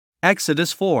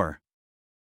Exodus 4.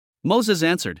 Moses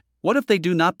answered, "What if they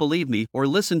do not believe me or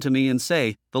listen to me and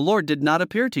say, 'The Lord did not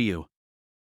appear to you'?"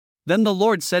 Then the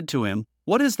Lord said to him,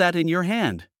 "What is that in your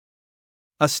hand?"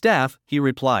 "A staff," he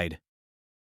replied.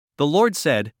 The Lord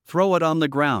said, "Throw it on the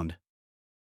ground."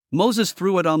 Moses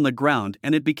threw it on the ground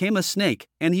and it became a snake,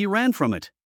 and he ran from it.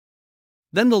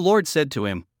 Then the Lord said to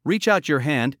him, "Reach out your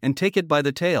hand and take it by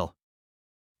the tail."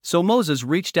 So Moses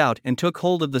reached out and took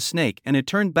hold of the snake, and it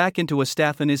turned back into a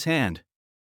staff in his hand.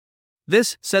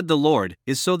 "This," said the Lord,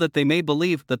 "is so that they may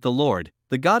believe that the Lord,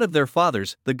 the God of their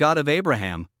fathers, the God of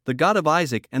Abraham, the God of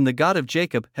Isaac, and the God of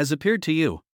Jacob, has appeared to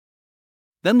you."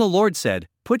 Then the Lord said,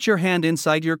 "Put your hand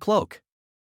inside your cloak."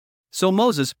 So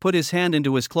Moses put his hand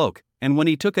into his cloak, and when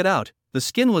he took it out, the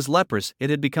skin was leprous,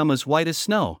 it had become as white as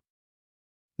snow.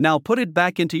 "Now put it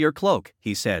back into your cloak,"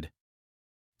 he said.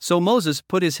 So Moses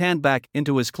put his hand back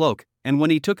into his cloak, and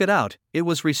when he took it out, it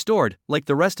was restored, like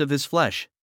the rest of his flesh.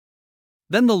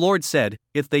 Then the Lord said,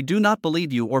 "If they do not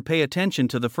believe you or pay attention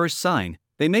to the first sign,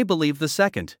 they may believe the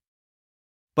second.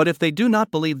 But if they do not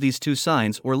believe these two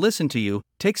signs or listen to you,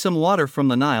 take some water from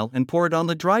the Nile and pour it on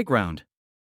the dry ground.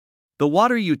 The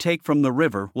water you take from the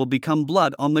river will become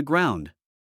blood on the ground."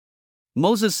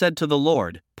 Moses said to the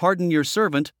Lord, "Pardon your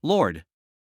servant, Lord.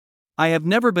 I have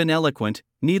never been eloquent,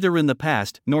 neither in the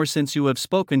past nor since you have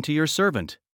spoken to your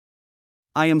servant.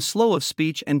 I am slow of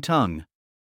speech and tongue."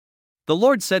 The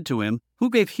Lord said to him, "Who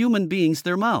gave human beings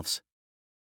their mouths?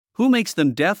 Who makes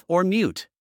them deaf or mute?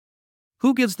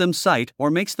 Who gives them sight or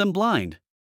makes them blind?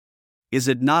 Is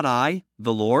it not I,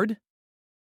 the Lord?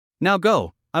 Now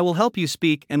go, I will help you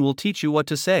speak and will teach you what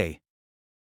to say."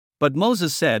 But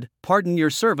Moses said, "Pardon your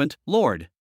servant, Lord.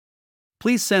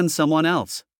 Please send someone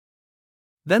else."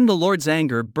 Then the Lord's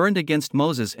anger burned against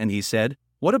Moses, and he said,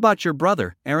 "What about your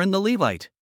brother, Aaron the Levite?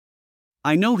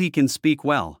 I know he can speak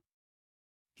well.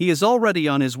 He is already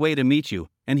on his way to meet you,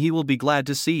 and he will be glad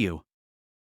to see you.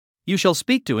 You shall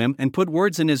speak to him and put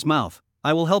words in his mouth.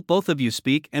 I will help both of you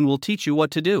speak and will teach you what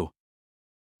to do.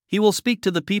 He will speak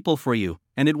to the people for you,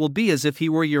 and it will be as if he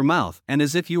were your mouth and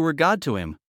as if you were God to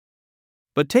him.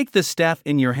 But take this staff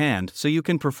in your hand so you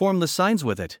can perform the signs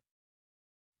with it."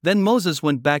 Then Moses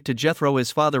went back to Jethro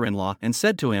his father-in-law and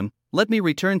said to him, "Let me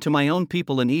return to my own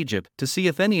people in Egypt to see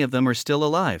if any of them are still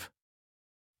alive."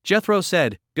 Jethro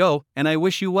said, "Go, and I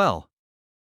wish you well."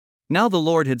 Now the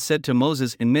Lord had said to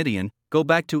Moses in Midian, "Go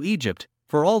back to Egypt,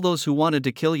 for all those who wanted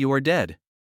to kill you are dead."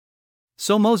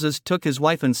 So Moses took his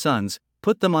wife and sons,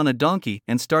 put them on a donkey,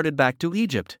 and started back to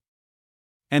Egypt.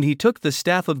 And he took the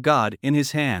staff of God in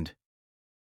his hand.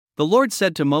 The Lord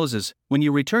said to Moses, "When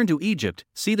you return to Egypt,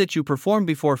 see that you perform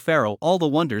before Pharaoh all the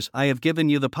wonders I have given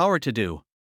you the power to do.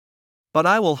 But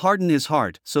I will harden his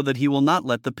heart so that he will not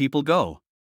let the people go.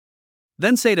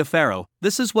 Then say to Pharaoh,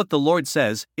 'This is what the Lord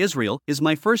says, Israel is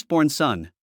my firstborn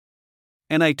son.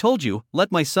 And I told you,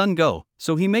 let my son go,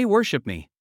 so he may worship me.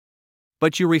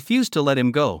 But you refused to let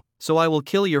him go, so I will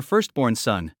kill your firstborn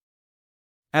son.'"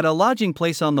 At a lodging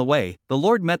place on the way, the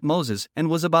Lord met Moses and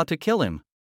was about to kill him.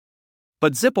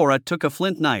 But Zipporah took a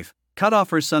flint knife, cut off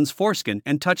her son's foreskin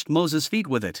and touched Moses' feet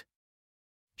with it.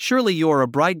 "Surely you are a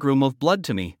bridegroom of blood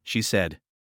to me," she said.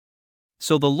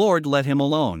 So the Lord let him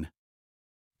alone.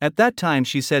 At that time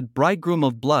she said bridegroom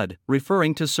of blood,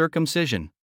 referring to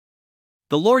circumcision.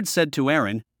 The Lord said to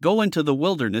Aaron, "Go into the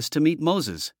wilderness to meet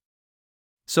Moses."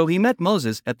 So he met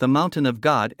Moses at the mountain of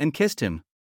God and kissed him.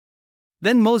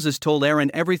 Then Moses told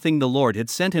Aaron everything the Lord had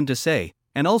sent him to say,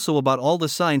 and also about all the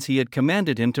signs he had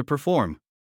commanded him to perform.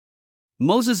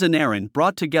 Moses and Aaron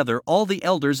brought together all the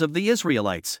elders of the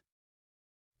Israelites.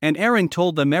 And Aaron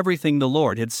told them everything the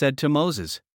Lord had said to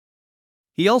Moses.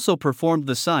 He also performed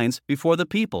the signs before the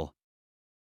people.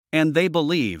 And they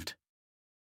believed.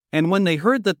 And when they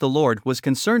heard that the Lord was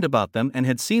concerned about them and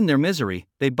had seen their misery,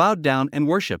 they bowed down and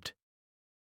worshipped.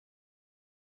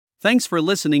 Thanks for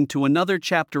listening to another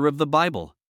chapter of the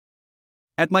Bible.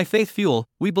 At My Faith Fuel,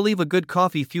 we believe a good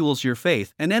coffee fuels your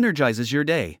faith and energizes your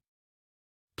day.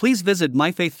 Please visit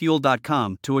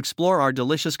myfaithfuel.com to explore our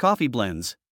delicious coffee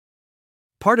blends.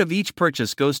 Part of each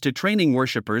purchase goes to training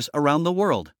worshipers around the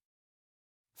world.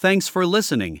 Thanks for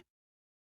listening.